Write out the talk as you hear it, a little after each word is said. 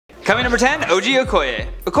Coming number 10, Oji Okoye.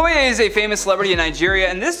 Okoye is a famous celebrity in Nigeria,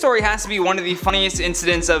 and this story has to be one of the funniest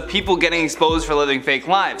incidents of people getting exposed for living fake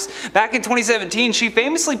lives. Back in 2017, she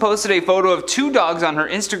famously posted a photo of 2 dogs on her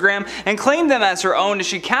Instagram and claimed them as her own as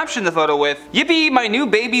she captioned the photo with, "Yippee, my new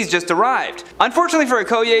babies just arrived." Unfortunately for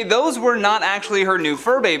Okoye, those were not actually her new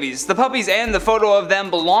fur babies. The puppies and the photo of them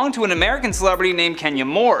belong to an American celebrity named Kenya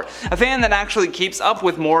Moore. A fan that actually keeps up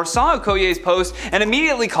with Moore saw Okoye's post and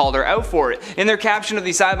immediately called her out for it. In their caption of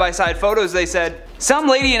the side-by-side photos, they said, "Some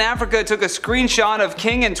lady in Africa took a screenshot of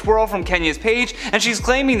King and Twirl from Kenya's page and she's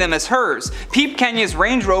claiming them as hers. Peep Kenya's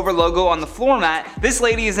Range Rover logo on the floor mat. This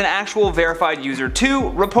lady is an actual verified user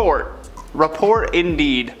too. Report." Report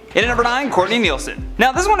indeed. In at number 9, Courtney Nielsen.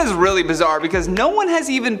 Now this one is really bizarre because no one has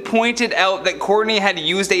even pointed out that Courtney had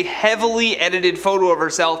used a heavily edited photo of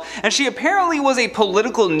herself, and she apparently was a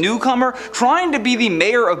political newcomer trying to be the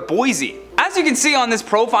mayor of Boise. As you can see on this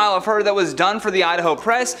profile of her that was done for the Idaho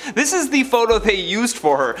Press, this is the photo they used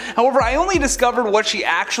for her. However, I only discovered what she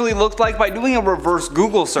actually looked like by doing a reverse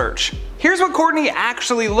Google search. Here's what Courtney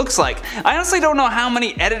actually looks like. I honestly don't know how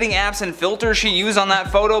many editing apps and filters she used on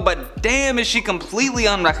that photo, but damn is she completely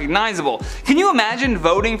unrecognizable. Can you imagine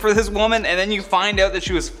voting for this woman and then you find out that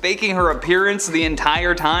she was faking her appearance the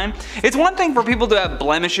entire time? It's one thing for people to have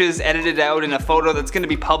blemishes edited out in a photo that's going to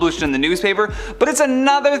be published in the newspaper, but it's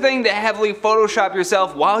another thing to heavily Photoshop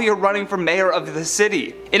yourself while you're running for mayor of the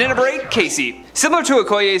city. In at number 8, Casey. Similar to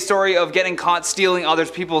Okoye's story of getting caught stealing other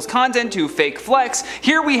people's content to fake flex,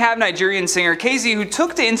 here we have Nigerian singer Casey who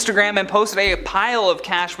took to Instagram and posted a pile of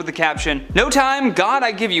cash with the caption, "No time, God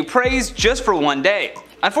I give you praise just for one day."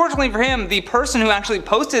 Unfortunately for him, the person who actually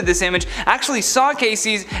posted this image actually saw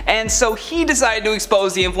Casey's, and so he decided to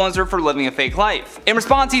expose the influencer for living a fake life. In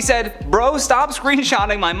response, he said, "Bro, stop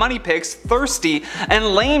screenshotting my money pics, thirsty,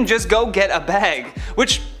 and lame, just go get a bag,"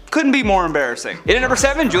 which couldn't be more embarrassing. In at number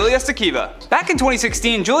 7, Julia Stakiva. Back in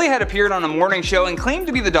 2016, Julia had appeared on a morning show and claimed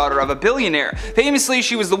to be the daughter of a billionaire. Famously,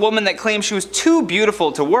 she was the woman that claimed she was too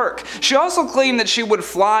beautiful to work. She also claimed that she would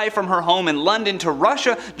fly from her home in London to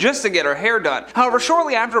Russia just to get her hair done. However,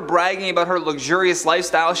 shortly after bragging about her luxurious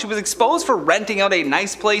lifestyle, she was exposed for renting out a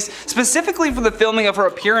nice place specifically for the filming of her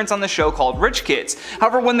appearance on the show called Rich Kids.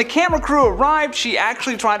 However, when the camera crew arrived, she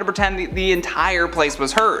actually tried to pretend the entire place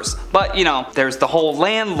was hers. But, you know, there's the whole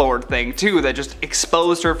landlord thing too that just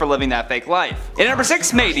exposed her for living that fake life. In number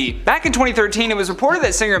 6, May D. Back in 2013, it was reported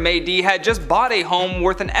that singer May D had just bought a home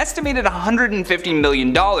worth an estimated $150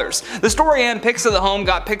 million. The story and pics of the home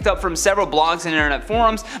got picked up from several blogs and internet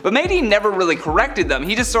forums, but May D never really corrected them.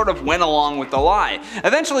 He just sort of went along with the lie.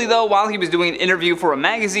 Eventually though, while he was doing an interview for a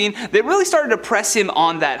magazine, they really started to press him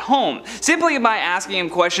on that home, simply by asking him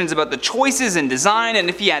questions about the choices and design and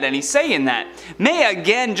if he had any say in that. May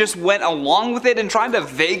again just went along with it and tried to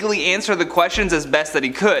vaguely answer the questions as best that he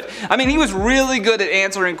could. I mean, he was really good at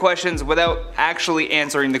answering questions without actually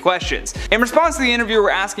answering the questions. In response to the interviewer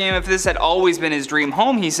asking him if this had always been his dream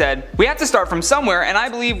home, he said, "We have to start from somewhere, and I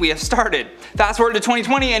believe we have started." Fast forward to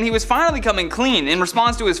 2020 and he was finally coming clean. In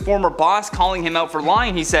response to his former boss calling him out for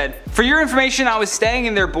lying, he said, "For your information, I was staying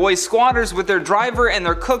in their boys' squatters with their driver and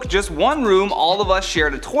their cook, just one room, all of us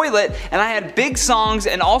shared a toilet, and I had big songs,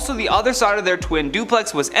 and also the other side of their twin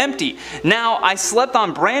duplex was empty. Now, I slept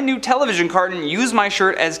on brand new television carton and used my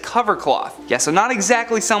shirt as cover cloth." Yeah, so not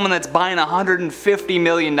exactly someone that's buying a $150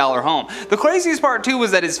 million home. The craziest part too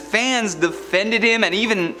was that his fans defended him and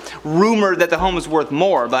even rumored that the home was worth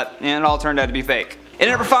more, but it all turned out to be fake. In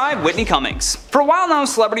at number 5, Whitney Cummings. For a while now,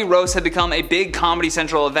 celebrity roasts have become a big Comedy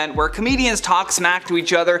Central event where comedians talk smack to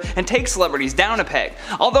each other and take celebrities down a peg.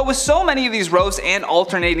 Although with so many of these roasts and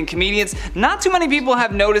alternating comedians, not too many people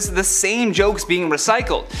have noticed the same jokes being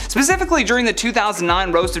recycled. Specifically during the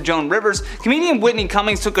 2009 roast of Joan Rivers, comedian Whitney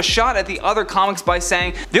Cummings took a shot at the other comics by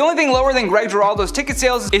saying, "The only thing lower than Greg Giraldo's ticket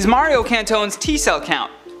sales is Mario Cantone's T-cell count."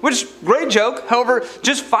 Which, great joke. However,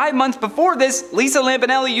 just 5 months before this, Lisa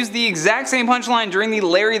Lampanelli used the exact same punchline during the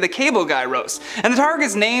Larry the Cable Guy roast. And the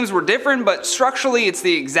targets' names were different, but structurally it's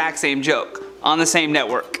the exact same joke on the same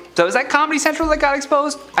network. So is that Comedy Central that got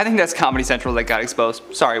exposed? I think that's Comedy Central that got exposed.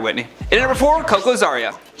 Sorry, Whitney. In at number 4, Coco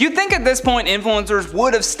Zaria. You'd think at this point influencers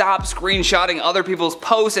would have stopped screenshotting other people's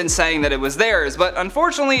posts and saying that it was theirs, but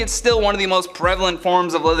unfortunately it's still one of the most prevalent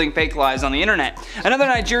forms of living fake lives on the internet. Another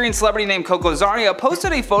Nigerian celebrity named Coco Zaria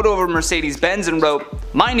posted a photo of a Mercedes-Benz and wrote,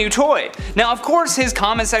 "My new toy." Now of course his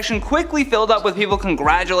comment section quickly filled up with people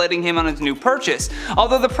congratulating him on his new purchase,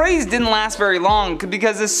 although the praise didn't last very long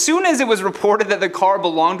because as soon as it was reported that the car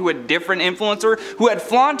belonged to a different influencer who had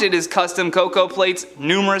flaunted his custom Coco plates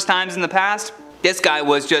numerous times in the past, this guy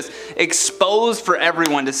was just exposed for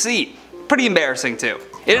everyone to see. Pretty embarrassing too.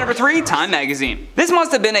 In number 3, Time Magazine. This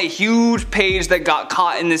must have been a huge page that got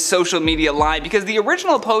caught in this social media lie because the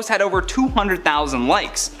original post had over 200,000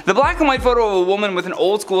 likes. The black and white photo of a woman with an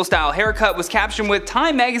old school style haircut was captioned with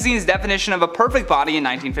Time Magazine's definition of a perfect body in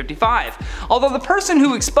 1955. Although the person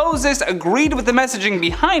who exposed this agreed with the messaging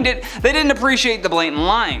behind it, they didn't appreciate the blatant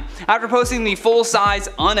lying. After posting the full-size,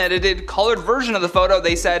 unedited, colored version of the photo,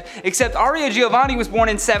 they said, "Except Aria Giovanni was born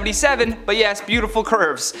in '77, but yes, beautiful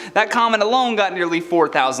curves." That comment alone got nearly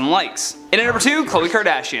 4,000 likes. In at number 2, Khloe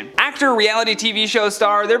Kardashian. Actor, reality TV show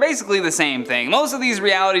star, they're basically the same thing. Most of these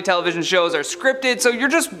reality television shows are scripted, so you're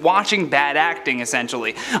just watching bad acting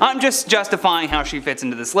essentially. I'm just justifying how she fits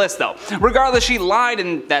into this list though. Regardless, she lied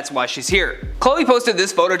and that's why she's here. Khloe posted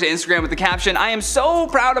this photo to Instagram with the caption, "I am so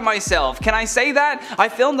proud of myself. Can I say that? I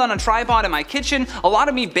filmed on a tripod in my kitchen, a lot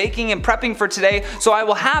of me baking and prepping for today, so I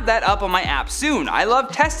will have that up on my app soon. I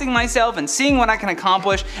love testing myself and seeing what I can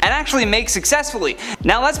accomplish and actually make successfully.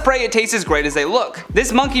 Now let's pray it tastes as great as they look.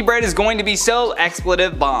 This monkey bread is going to be so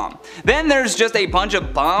expletive bomb." Then there's just a bunch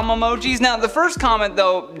of bomb emojis. Now the first comment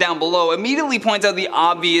though down below immediately points out the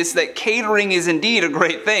obvious that catering is indeed a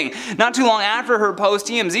great thing. Not too long after her post,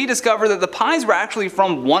 TMZ discovered that the pies were actually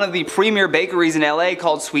from one of the premier bakeries in LA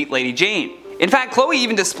called Sweet Lady Jane. In fact, Khloe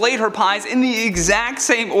even displayed her pies in the exact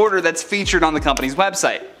same order that's featured on the company's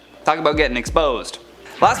website. Talk about getting exposed.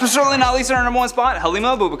 Last but certainly not least, on our number 1 spot,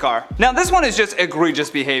 Halima Abubakar. Now this one is just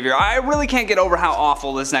egregious behavior. I really can't get over how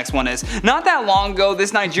awful this next one is. Not that long ago,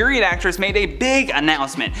 this Nigerian actress made a big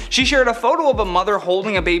announcement. She shared a photo of a mother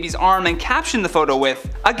holding a baby's arm and captioned the photo with,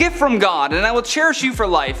 "A gift from God and I will cherish you for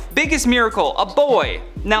life. Biggest miracle, a boy."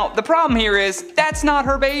 Now the problem here is, that's not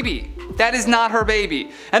her baby. That is not her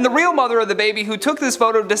baby. And the real mother of the baby who took this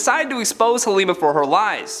photo decided to expose Halima for her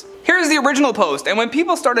lies. Here's the original post, and when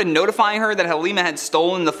people started notifying her that Halima had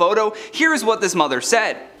stolen the photo, here's what this mother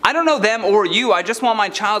said. "I don't know them or you, I just want my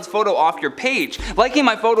child's photo off your page. Liking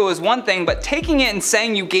my photo is one thing, but taking it and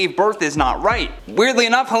saying you gave birth is not right." Weirdly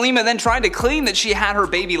enough, Halima then tried to claim that she had her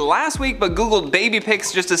baby last week but googled baby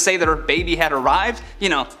pics just to say that her baby had arrived, you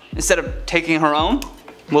know, instead of taking her own.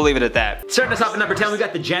 We'll leave it at that. Starting us off at number 10, we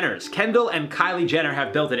got the Jenners. Kendall and Kylie Jenner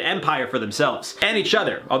have built an empire for themselves and each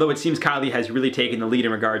other, although it seems Kylie has really taken the lead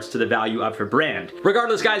in regards to the value of her brand.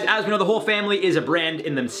 Regardless, guys, as we know, the whole family is a brand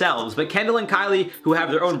in themselves, but Kendall and Kylie, who have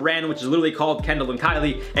their own brand, which is literally called Kendall and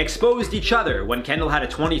Kylie, exposed each other when Kendall had a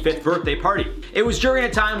 25th birthday party. It was during a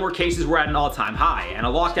time where cases were at an all-time high, and a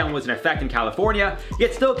lockdown was in effect in California,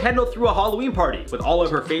 yet still Kendall threw a Halloween party with all of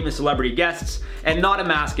her famous celebrity guests and not a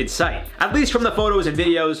mask in sight. At least from the photos and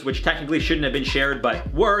videos, which technically shouldn't have been shared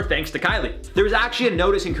but were thanks to Kylie. There was actually a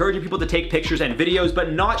notice encouraging people to take pictures and videos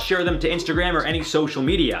but not share them to Instagram or any social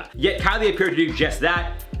media. Yet Kylie appeared to do just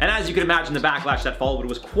that, and as you can imagine, the backlash that followed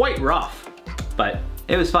was quite rough. But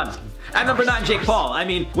it was fun. At number 9, Jake Paul. I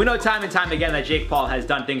mean, we know time and time again that Jake Paul has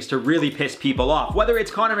done things to really piss people off. Whether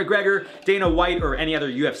it's Conor McGregor, Dana White, or any other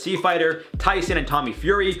UFC fighter, Tyson and Tommy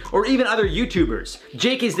Fury, or even other YouTubers.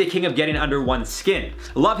 Jake is the king of getting under one's skin.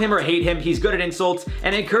 Love him or hate him, he's good at insults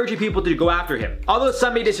and encouraging people to go after him. Although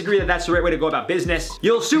some may disagree that that's the right way to go about business,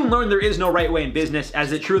 you'll soon learn there is no right way in business,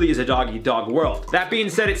 as it truly is a dog-eat-dog world. That being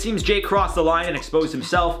said, it seems Jake crossed the line and exposed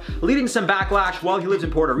himself, leading some backlash while he lives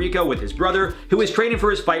in Puerto Rico with his brother, who is training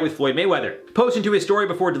for his fight with Floyd Mayweather. Posting to his story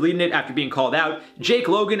before deleting it after being called out, Jake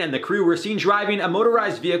Logan and the crew were seen driving a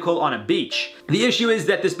motorized vehicle on a beach. The issue is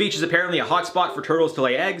that this beach is apparently a hotspot for turtles to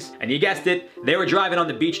lay eggs, and you guessed it, they were driving on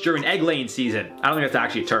the beach during egg laying season. I don't think that's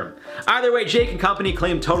actually a term. Either way, Jake and company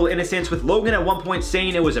claimed total innocence, with Logan at one point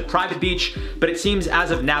saying it was a private beach, but it seems as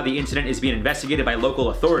of now the incident is being investigated by local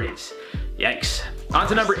authorities. Yikes. On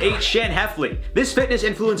to number 8, Shan Heffley. This fitness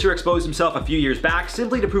influencer exposed himself a few years back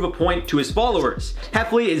simply to prove a point to his followers.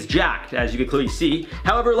 Heffley is jacked, as you can clearly see.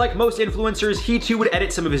 However, like most influencers, he too would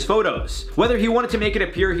edit some of his photos. Whether he wanted to make it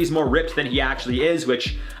appear he's more ripped than he actually is,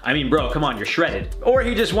 which, I mean bro, come on, you're shredded. Or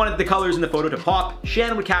he just wanted the colors in the photo to pop,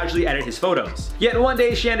 Shan would casually edit his photos. Yet one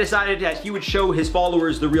day, Shan decided that he would show his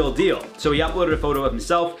followers the real deal. So he uploaded a photo of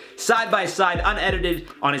himself, side by side, unedited,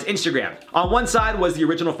 on his Instagram. On one side was the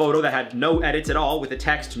original photo that had no edits at all, with the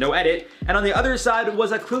text no edit, and on the other side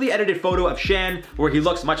was a clearly edited photo of Shan where he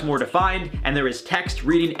looks much more defined and there is text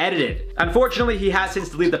reading edited. Unfortunately, he has since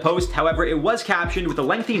deleted the post. However, it was captioned with a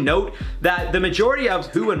lengthy note that the majority of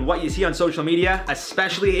who and what you see on social media,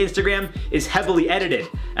 especially Instagram, is heavily edited,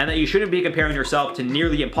 and that you shouldn't be comparing yourself to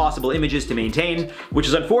nearly impossible images to maintain, which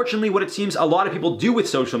is unfortunately what it seems a lot of people do with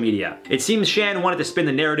social media. It seems Shan wanted to spin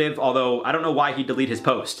the narrative, although I don't know why he deleted his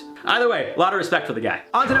post. Either way, a lot of respect for the guy.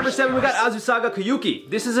 On to number 7, we got Azusaga Kuyuki. Yuki.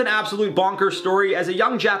 This is an absolute bonkers story as a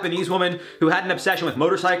young Japanese woman who had an obsession with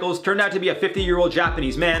motorcycles turned out to be a 50-year-old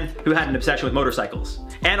Japanese man who had an obsession with motorcycles.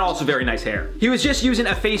 And also very nice hair. He was just using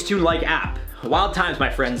a Facetune-like app. Wild times, my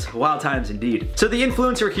friends. Wild times indeed. So the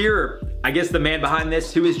influencer here, or I guess the man behind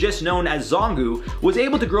this, who is just known as Zongu, was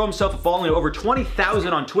able to grow himself a following of over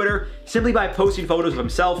 20,000 on Twitter simply by posting photos of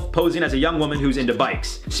himself posing as a young woman who's into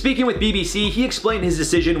bikes. Speaking with BBC, he explained his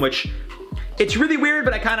decision, which it's really weird,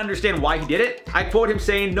 but I kind of understand why he did it. I quote him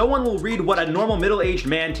saying, "No one will read what a normal middle-aged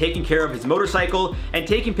man taking care of his motorcycle and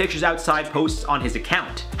taking pictures outside posts on his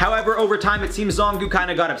account." However, over time it seems Zongu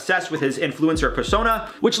kind of got obsessed with his influencer persona,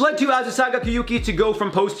 which led to Azusaga Kuyuki to go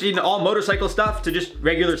from posting all motorcycle stuff to just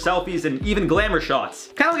regular selfies and even glamour shots.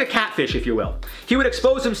 Kind of like a catfish, if you will. He would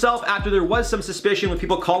expose himself after there was some suspicion with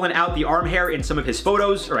people calling out the arm hair in some of his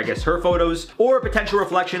photos, or I guess her photos, or a potential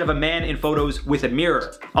reflection of a man in photos with a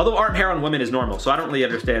mirror. Although arm hair on women is normal, so I don't really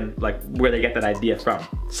understand like where they get that idea from.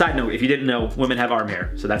 Side note, if you didn't know, women have arm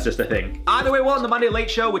hair, so that's just a thing. Either way, well, on the Monday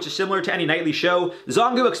Late Show, which is similar to any nightly show,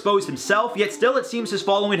 Zongu exposed himself, yet still it seems his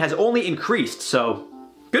following has only increased, so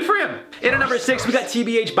good for him. In at number 6, we got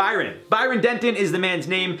TBH Byron. Byron Denton is the man's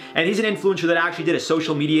name, and he's an influencer that actually did a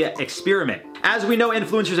social media experiment. As we know,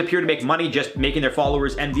 influencers appear to make money just making their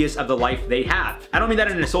followers envious of the life they have. I don't mean that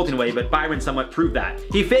in an insulting way, but Byron somewhat proved that.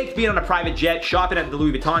 He faked being on a private jet, shopping at the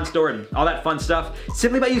Louis Vuitton store, and all that fun stuff,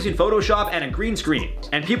 simply by using Photoshop and a green screen.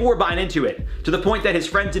 And people were buying into it, to the point that his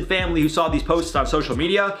friends and family who saw these posts on social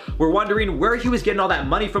media were wondering where he was getting all that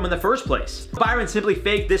money from in the first place. Byron simply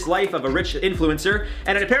faked this life of a rich influencer,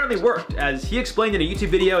 and it apparently worked, as he explained in a YouTube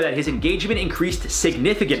video that his engagement increased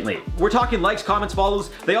significantly. We're talking likes, comments,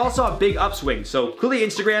 follows, they all saw a big upswing, so clearly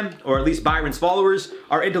Instagram, or at least Byron's followers,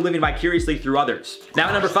 are into living vicariously through others. Now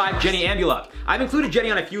at number 5, Jenny Ambula. I've included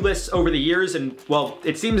Jenny on a few lists over the years, and well,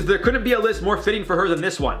 it seems there couldn't be a list more fitting for her than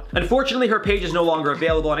this one. Unfortunately, her page is no longer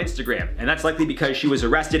available on Instagram, and that's likely because she was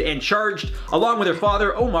arrested and charged, along with her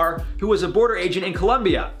father, Omar, who was a border agent in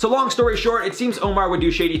Colombia. So long story short, it seems Omar would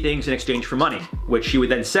do shady things in exchange for money, which he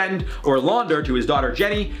would then send or launder to his daughter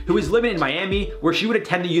Jenny, who is living in Miami, where she would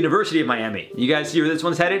attend the University of Miami. You guys see where this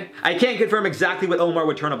one's headed? I can't confirm exactly what Omar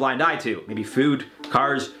would turn a blind eye to. Maybe food,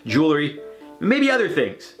 cars, jewelry, maybe other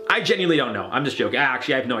things. I genuinely don't know. I'm just joking.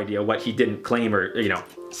 Actually, I have no idea what he didn't claim or,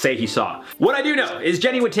 say he saw. What I do know is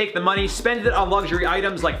Jenny would take the money, spend it on luxury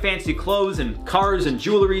items like fancy clothes and cars and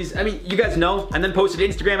jewelries. I mean, you guys know, and then post it to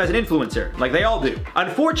Instagram as an influencer, like they all do.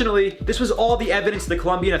 Unfortunately, this was all the evidence the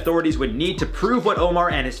Colombian authorities would need to prove what Omar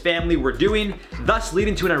and his family were doing, thus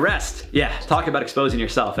leading to an arrest. Yeah, talk about exposing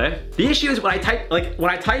yourself, eh? The issue is when I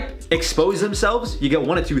type expose themselves, you get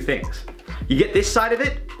one of two things. You get this side of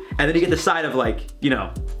it, and then you get the side of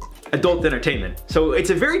adult entertainment. So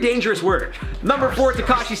it's a very dangerous word. Number 4,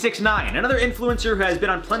 Tekashi69, another influencer who has been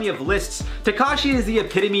on plenty of lists. Tekashi is the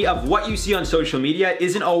epitome of what you see on social media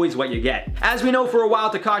isn't always what you get. As we know, for a while,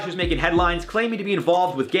 Tekashi was making headlines claiming to be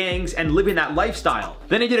involved with gangs and living that lifestyle.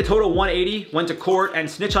 Then he did a total 180, went to court and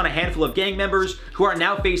snitched on a handful of gang members who are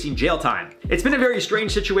now facing jail time. It's been a very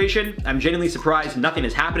strange situation. I'm genuinely surprised nothing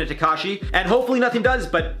has happened to Tekashi, and hopefully nothing does,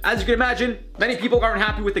 but as you can imagine, many people aren't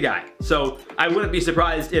happy with the guy. So I wouldn't be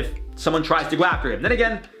surprised if someone tries to go after him. Then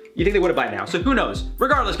again, you think they would have by now, so who knows?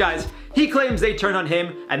 Regardless, guys, he claims they turned on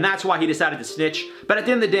him, and that's why he decided to snitch, but at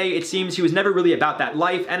the end of the day, it seems he was never really about that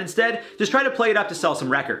life, and instead, just tried to play it up to sell some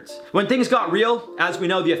records. When things got real, as we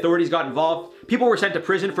know, the authorities got involved, people were sent to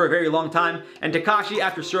prison for a very long time, and Tekashi,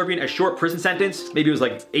 after serving a short prison sentence, maybe it was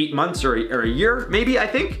like 8 months or a year, maybe, I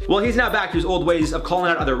think? Well, he's now back to his old ways of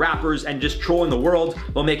calling out other rappers and just trolling the world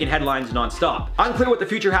while making headlines non-stop. Unclear what the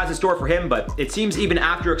future has in store for him, but it seems even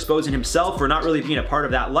after exposing himself for not really being a part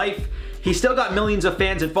of that life, he's still got millions of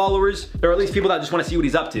fans and followers, or at least people that just want to see what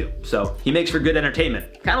he's up to. So he makes for good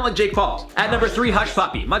entertainment. Kind of like Jake Paul. At number 3, Hush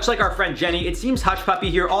Puppy. Much like our friend Jenny, it seems Hush Puppy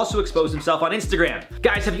here also exposed himself on Instagram.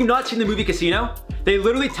 Guys, have you not seen the movie Casino? They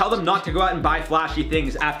literally tell them not to go out and buy flashy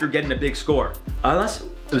things after getting a big score. Unless,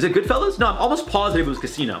 was it Goodfellas? No, I'm almost positive it was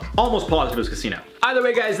Casino. Almost positive it was Casino. Either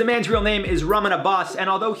way, guys, the man's real name is Raman Abbas, and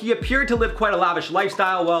although he appeared to live quite a lavish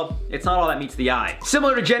lifestyle, well, it's not all that meets the eye.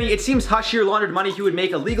 Similar to Jenny, it seems Hush here laundered money he would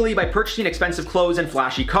make illegally by purchasing expensive clothes and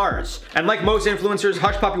flashy cars. And like most influencers,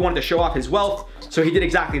 Hush Puppy wanted to show off his wealth, so he did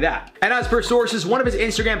exactly that. And as per sources, one of his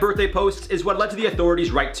Instagram birthday posts is what led to the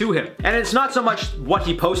authorities right to him. And it's not so much what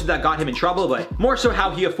he posted that got him in trouble, but more so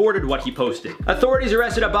how he afforded what he posted. Authorities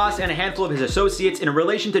arrested Abbas and a handful of his associates in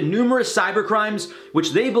relation to numerous cybercrimes,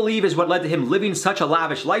 which they believe is what led to him living such a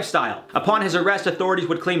lavish lifestyle. Upon his arrest, authorities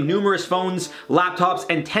would claim numerous phones, laptops,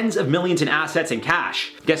 and tens of millions in assets and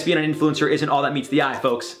cash. Guess being an influencer isn't all that meets the eye,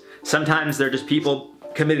 folks. Sometimes they're just people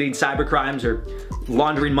committing cybercrimes or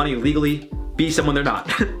laundering money legally, be someone they're not.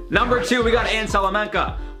 Number 2, we got Anne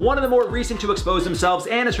Salamanca. One of the more recent to expose themselves.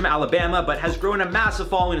 Anne is from Alabama, but has grown a massive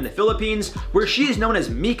following in the Philippines, where she is known as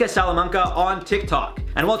Mika Salamanca on TikTok.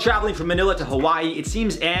 And while traveling from Manila to Hawaii, it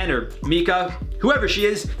seems Anne, or Mika, whoever she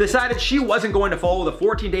is, decided she wasn't going to follow the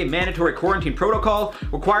 14-day mandatory quarantine protocol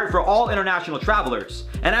required for all international travelers.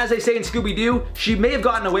 And as they say in Scooby-Doo, she may have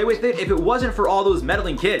gotten away with it if it wasn't for all those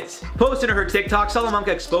meddling kids. Posted to her TikTok,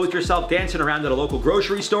 Salamanca exposed herself dancing around at a local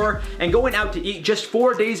grocery store and going out to eat just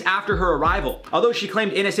 4 days after her arrival. Although she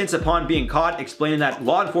claimed innocence upon being caught, explaining that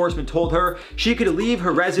law enforcement told her she could leave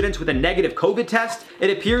her residence with a negative COVID test, it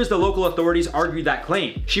appears the local authorities argued that claim.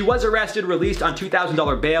 She was arrested, released on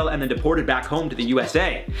 $2,000 bail, and then deported back home to the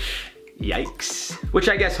USA. Yikes. Which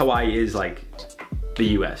I guess Hawaii is like the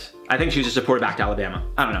US. I think she was just deported back to Alabama.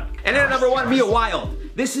 I don't know. And then at number 1, Mia Wilde.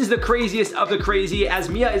 This is the craziest of the crazy, as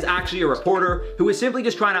Mia is actually a reporter who is simply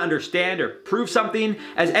just trying to understand or prove something,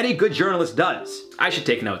 as any good journalist does. I should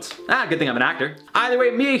take notes. Good thing I'm an actor. Either way,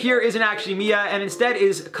 Mia here isn't actually Mia, and instead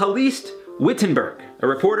is Caliste Wittenberg, a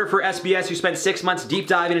reporter for SBS who spent 6 months deep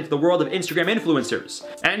diving into the world of Instagram influencers.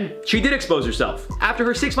 And she did expose herself. After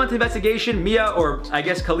her 6-month investigation, Mia, or I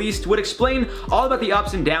guess Caliste, would explain all about the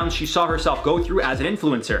ups and downs she saw herself go through as an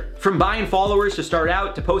influencer. From buying followers to start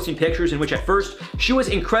out, to posting pictures in which at first she was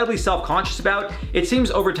incredibly self-conscious about, it seems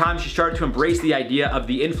over time she started to embrace the idea of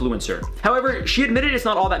the influencer. However, she admitted it's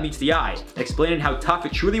not all that meets the eye, explaining how tough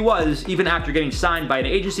it truly was even after getting signed by an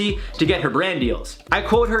agency to get her brand deals. I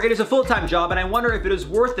quote her, "It is a full-time job and I wonder if it is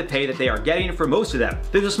worth the pay that they are getting for most of them.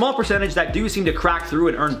 There's a small percentage that do seem to crack through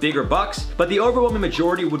and earn bigger bucks, but the overwhelming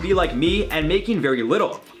majority would be like me and making very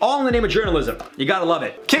little. All in the name of journalism. You gotta love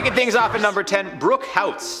it." Kicking things off at number 10, Brooke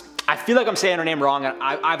Houts. I feel like I'm saying her name wrong, and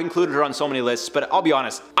I've included her on so many lists, but I'll be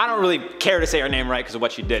honest, I don't really care to say her name right because of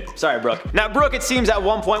what she did. Sorry, Brooke. Now, Brooke, it seems at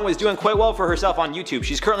one point was doing quite well for herself on YouTube.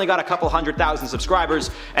 She's currently got a couple 100,000 subscribers,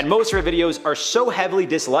 and most of her videos are so heavily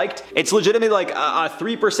disliked, it's legitimately like a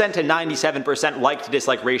 3% to 97% like to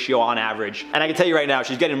dislike ratio on average. And I can tell you right now,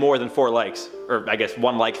 she's getting more than 4 likes. Or I guess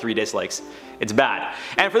 1 like, 3 dislikes. It's bad.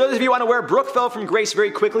 And for those of you unaware, Brooke fell from grace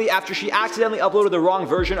very quickly after she accidentally uploaded the wrong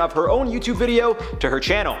version of her own YouTube video to her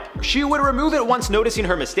channel. She would remove it once noticing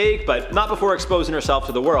her mistake, but not before exposing herself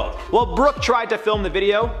to the world. While Brooke tried to film the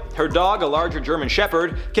video, her dog, a larger German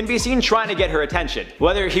Shepherd, can be seen trying to get her attention.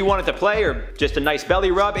 Whether he wanted to play or just a nice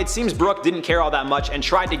belly rub, it seems Brooke didn't care all that much and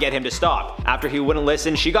tried to get him to stop. After he wouldn't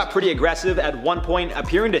listen, she got pretty aggressive, at one point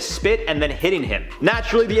appearing to spit and then hitting him.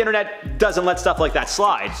 Naturally, the internet doesn't let stuff like that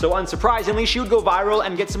slide, so unsurprisingly, she would go viral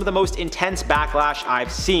and get some of the most intense backlash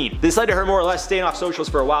I've seen. This led to her more or less staying off socials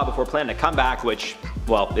for a while before planning a comeback, which,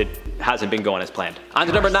 well, it hasn't been going as planned. On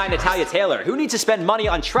to number 9, Natalia Taylor. Who needs to spend money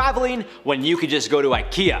on traveling when you could just go to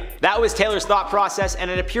IKEA? That was Taylor's thought process, and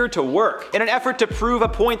it appeared to work. In an effort to prove a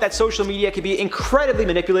point that social media can be incredibly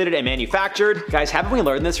manipulated and manufactured. Guys, haven't we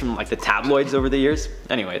learned this from like the tabloids over the years?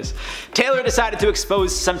 Anyways, Taylor decided to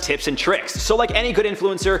expose some tips and tricks. So like any good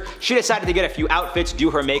influencer, she decided to get a few outfits, do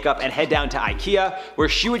her makeup, and head down to IKEA, where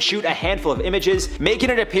she would shoot a handful of images, making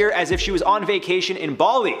it appear as if she was on vacation in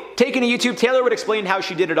Bali. Taking to YouTube, Taylor would explain how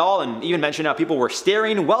she did it all, and even mention how people were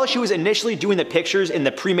staring while she was initially doing the pictures in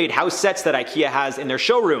the pre-made house sets that IKEA has in their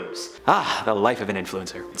showrooms. Ah, the life of an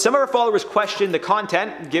influencer. Some of her followers questioned the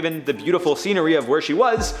content, given the beautiful scenery of where she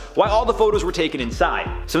was, while all the photos were taken inside.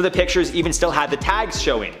 Some of the pictures even still had the tags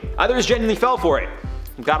showing. Others genuinely fell for it.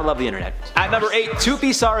 Gotta love the internet. At number 8, Tupi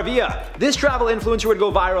Saravia. This travel influencer would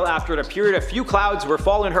go viral after it appeared a few clouds were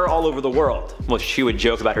following her all over the world. Well, she would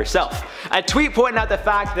joke about herself. A tweet pointing out the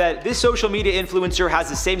fact that this social media influencer has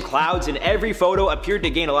the same clouds in every photo appeared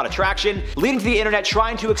to gain a lot of traction, leading to the internet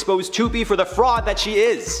trying to expose Tupi for the fraud that she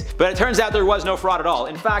is. But it turns out there was no fraud at all.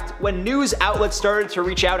 In fact, when news outlets started to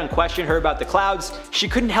reach out and question her about the clouds, she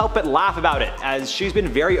couldn't help but laugh about it, as she's been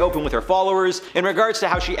very open with her followers in regards to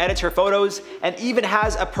how she edits her photos, and even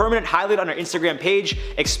has a permanent highlight on her Instagram page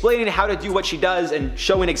explaining how to do what she does and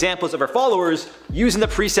showing examples of her followers using the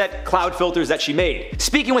preset cloud filters that she made.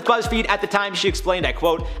 Speaking with BuzzFeed at the time, she explained, I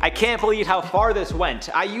quote, "I can't believe how far this went.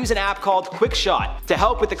 I use an app called QuickShot to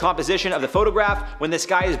help with the composition of the photograph when the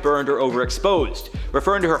sky is burned or overexposed."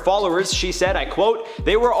 Referring to her followers, she said, I quote,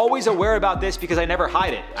 "They were always aware about this because I never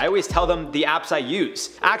hide it. I always tell them the apps I use.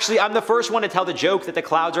 Actually, I'm the first one to tell the joke that the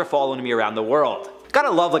clouds are following me around the world."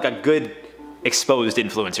 Gotta love like a good exposed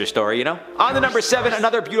influencer story, you know? On to number 7,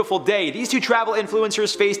 another beautiful day. These two travel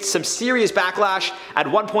influencers faced some serious backlash, at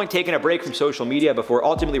one point taking a break from social media before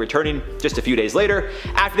ultimately returning just a few days later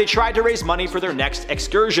after they tried to raise money for their next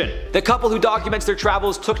excursion. The couple who documents their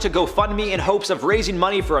travels took to GoFundMe in hopes of raising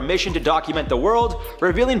money for a mission to document the world,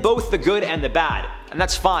 revealing both the good and the bad. and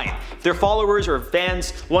that's fine. If their followers or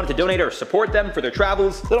fans wanted to donate or support them for their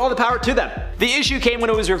travels, then all the power to them. The issue came when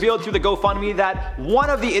it was revealed through the GoFundMe that one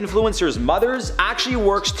of the influencer's mothers actually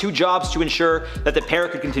works 2 jobs to ensure that the pair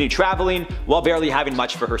could continue traveling while barely having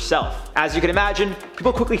much for herself. As you can imagine,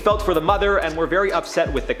 people quickly felt for the mother and were very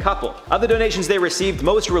upset with the couple. Of the donations they received,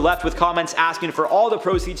 most were left with comments asking for all the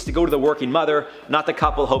proceeds to go to the working mother, not the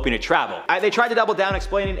couple hoping to travel. They tried to double down,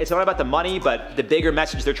 explaining it's not about the money, but the bigger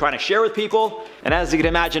message they're trying to share with people, and as you can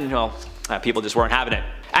imagine, well, people just weren't having it.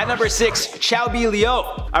 At number 6, Xiaobi Liu.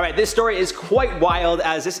 Alright, this story is quite wild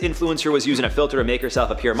as this influencer was using a filter to make herself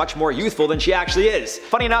appear much more youthful than she actually is.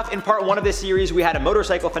 Funny enough, in part 1 of this series we had a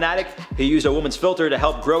motorcycle fanatic who used a woman's filter to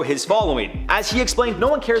help grow his following. As he explained, no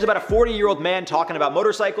one cares about a 40-year-old man talking about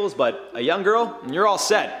motorcycles, but a young girl, you're all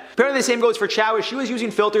set. Apparently the same goes for Chow, as she was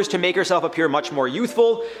using filters to make herself appear much more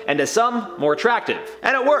youthful, and to some, more attractive.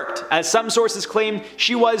 And it worked, as some sources claim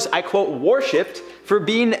she was, I quote, worshipped for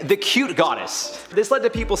being the cute goddess. This led to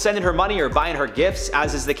people sending her money or buying her gifts,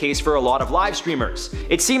 as is the case for a lot of live streamers.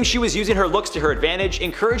 It seems she was using her looks to her advantage,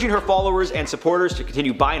 encouraging her followers and supporters to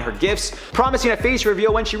continue buying her gifts, promising a face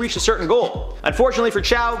reveal when she reached a certain goal. Unfortunately for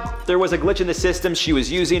Chow, there was a glitch in the system she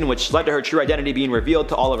was using, which led to her true identity being revealed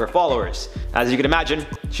to all of her followers. As you can imagine,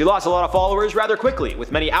 she lost a lot of followers rather quickly,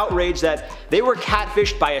 with many outraged that they were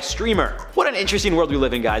catfished by a streamer. What an interesting world we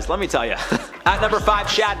live in, guys, let me tell you. At number 5,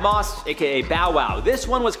 Shad Moss, aka Bow Wow. This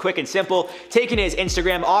one was quick and simple. Taking his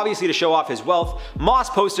Instagram, obviously to show off his wealth,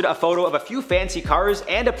 Moss posted a photo of a few fancy cars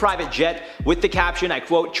and a private jet with the caption, I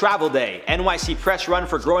quote, "Travel Day, NYC press run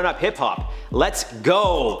for growing up hip hop. Let's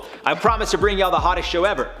go. I promise to bring y'all the hottest show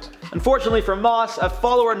ever." Unfortunately for Moss, a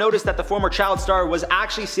follower noticed that the former child star was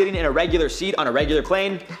actually sitting in a regular seat on a regular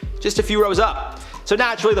plane, just a few rows up. So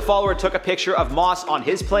naturally the follower took a picture of Moss on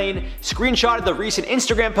his plane, screenshotted the recent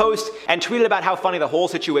Instagram post, and tweeted about how funny the whole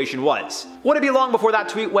situation was. Wouldn't be long before that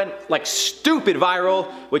tweet went like stupid viral,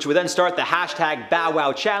 which would then start the hashtag Bow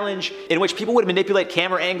Wow Challenge, in which people would manipulate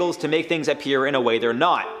camera angles to make things appear in a way they're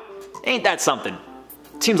not. Ain't that something?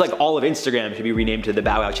 Seems like all of Instagram should be renamed to the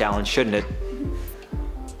Bow Wow Challenge, shouldn't it?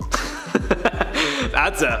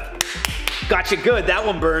 That's a gotcha good, that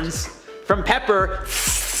one burns. From Pepper.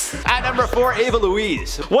 At number 4, Ava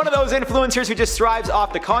Louise. One of those influencers who just thrives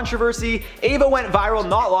off the controversy, Ava went viral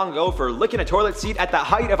not long ago for licking a toilet seat at the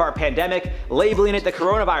height of our pandemic, labeling it the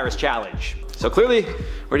coronavirus challenge. So clearly,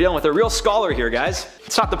 we're dealing with a real scholar here, guys.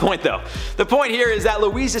 It's not the point though. The point here is that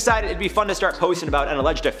Louise decided it'd be fun to start posting about an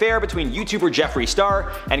alleged affair between YouTuber Jeffree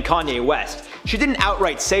Star and Kanye West. She didn't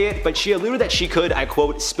outright say it, but she alluded that she could, I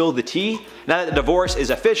quote, "spill the tea" now that the divorce is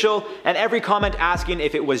official, and every comment asking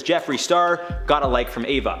if it was Jeffree Star got a like from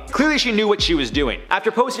Ava. Clearly she knew what she was doing.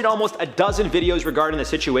 After posting almost a dozen videos regarding the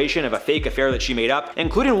situation of a fake affair that she made up,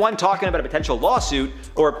 including one talking about a potential lawsuit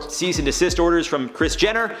or cease and desist orders from Kris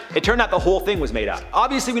Jenner, it turned out the whole thing was made up.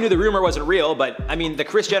 Obviously we knew the rumor wasn't real, but I mean the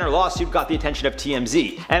Kris Jenner lawsuit got the attention of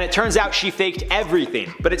TMZ, and it turns out she faked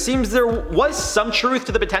everything. But it seems there was some truth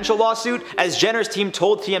to the potential lawsuit, as Jenner's team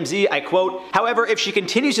told TMZ, I quote, "However, if she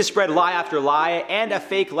continues to spread lie after lie and a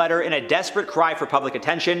fake letter in a desperate cry for public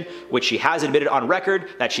attention, which she has admitted on record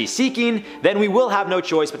that she's seeking, then we will have no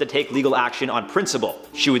choice but to take legal action on principle."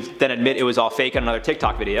 She would then admit it was all fake on another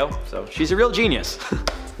TikTok video, so she's a real genius.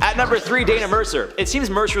 At number 3, Dana Mercer. It seems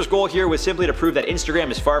Mercer's goal here was simply to prove that Instagram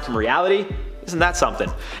is far from reality. Isn't that something?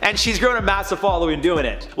 And she's grown a massive following doing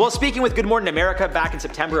it. While speaking with Good Morning America back in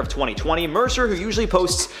September of 2020, Mercer, who usually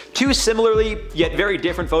posts 2 similarly yet very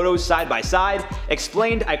different photos side by side,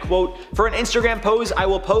 explained, I quote, "For an Instagram pose, I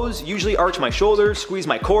will pose, usually arch my shoulders, squeeze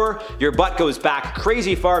my core, your butt goes back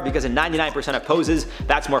crazy far because in 99% of poses,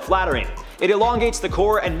 that's more flattering. It elongates the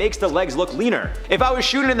core and makes the legs look leaner. If I was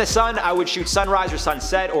shooting in the sun, I would shoot sunrise or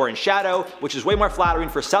sunset or in shadow, which is way more flattering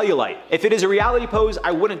for cellulite. If it is a reality pose,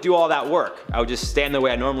 I wouldn't do all that work. I would just stand the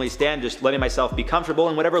way I normally stand, just letting myself be comfortable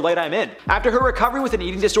in whatever light I'm in." After her recovery with an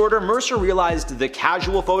eating disorder, Mercer realized the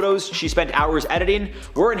casual photos she spent hours editing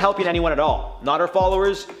weren't helping anyone at all, not her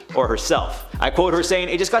followers or herself. I quote her saying,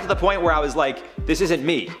 "It just got to the point where I was like, this isn't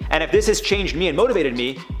me. And if this has changed me and motivated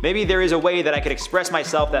me, maybe there is a way that I could express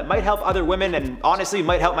myself that might help other women and honestly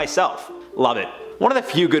might help myself." Love it. One of the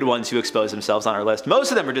few good ones who expose themselves on our list.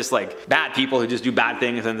 Most of them are just like bad people who just do bad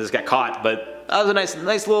things and just get caught, but that was a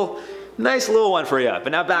nice little Nice little one for you.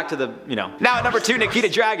 But now back to the, Now at number 2, Nikita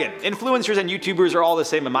Dragun. Influencers and YouTubers are all the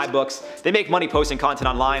same in my books. They make money posting content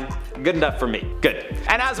online. Good enough for me. Good.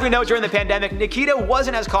 And as we know, during the pandemic, Nikita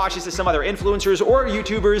wasn't as cautious as some other influencers or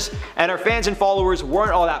YouTubers, and her fans and followers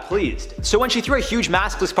weren't all that pleased. So when she threw a huge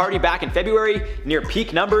maskless party back in February, near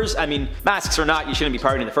peak numbers, I mean, masks or not, you shouldn't be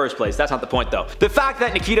partying in the first place. That's not the point though. The fact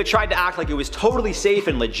that Nikita tried to act like it was totally safe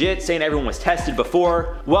and legit, saying everyone was tested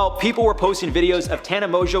before, well, people were posting videos of Tana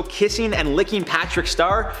Mongeau kissing and licking Patrick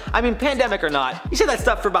Star. I mean, pandemic or not, you say that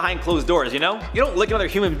stuff for behind closed doors, You don't lick another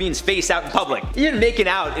human being's face out in public. Even making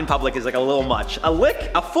out in public is like a little much. A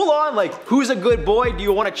lick? A full-on, like, who's a good boy? Do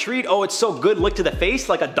you want a treat? Oh, it's so good, lick to the face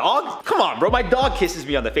like a dog? Come on, bro, my dog kisses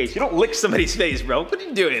me on the face. You don't lick somebody's face, bro. What are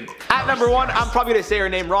you doing? At number 1, I'm probably gonna say her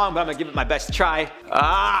name wrong, but I'm gonna give it my best try.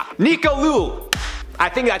 Nico Lul. I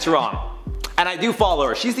think that's wrong. And I do follow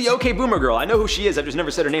her. She's the OK Boomer girl. I know who she is, I've just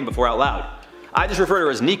never said her name before out loud. I just refer to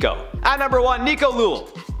her as Nico. At number 1, Nico Lul.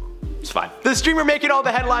 It's fine. The streamer making all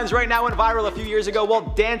the headlines right now went viral a few years ago while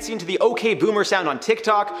dancing to the OK Boomer sound on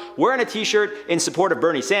TikTok, wearing a t-shirt in support of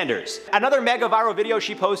Bernie Sanders. Another mega viral video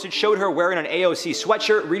she posted showed her wearing an AOC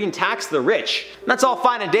sweatshirt reading Tax the Rich. And that's all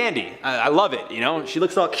fine and dandy. I love it, She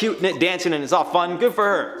looks all cute and dancing and it's all fun. Good for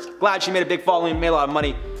her. Glad she made a big following, made a lot of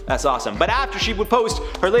money. That's awesome. But after she would post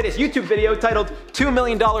her latest YouTube video titled $2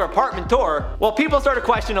 Million Apartment Tour, well, people started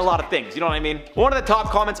questioning a lot of things, you know what I mean? One of the top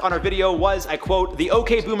comments on her video was, I quote, "The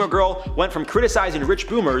OK Boomer girl went from criticizing rich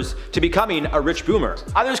boomers to becoming a rich boomer."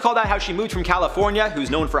 Others called out how she moved from California, who's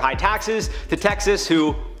known for high taxes, to Texas,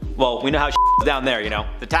 who, well, we know how is down there,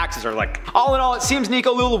 The taxes are like. All in all, it seems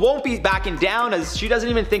Nico Lul won't be backing down, as she doesn't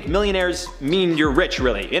even think millionaires mean you're rich,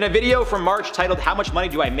 really. In a video from March titled "How Much Money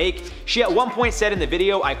Do I Make?", she at one point said in the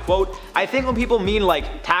video, I quote, "I think when people mean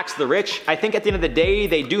like tax the rich, I think at the end of the day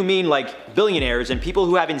they do mean like billionaires and people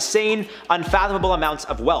who have insane, unfathomable amounts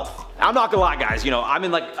of wealth." I'm not gonna lie, guys,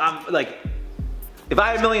 I'm like, if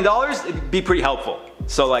I had $1 million, it'd be pretty helpful.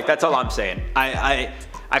 So like, that's all I'm saying.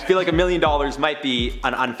 I feel like $1 million might be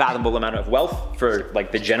an unfathomable amount of wealth for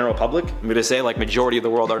like the general public. I'm gonna say like majority of the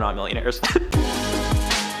world are not millionaires.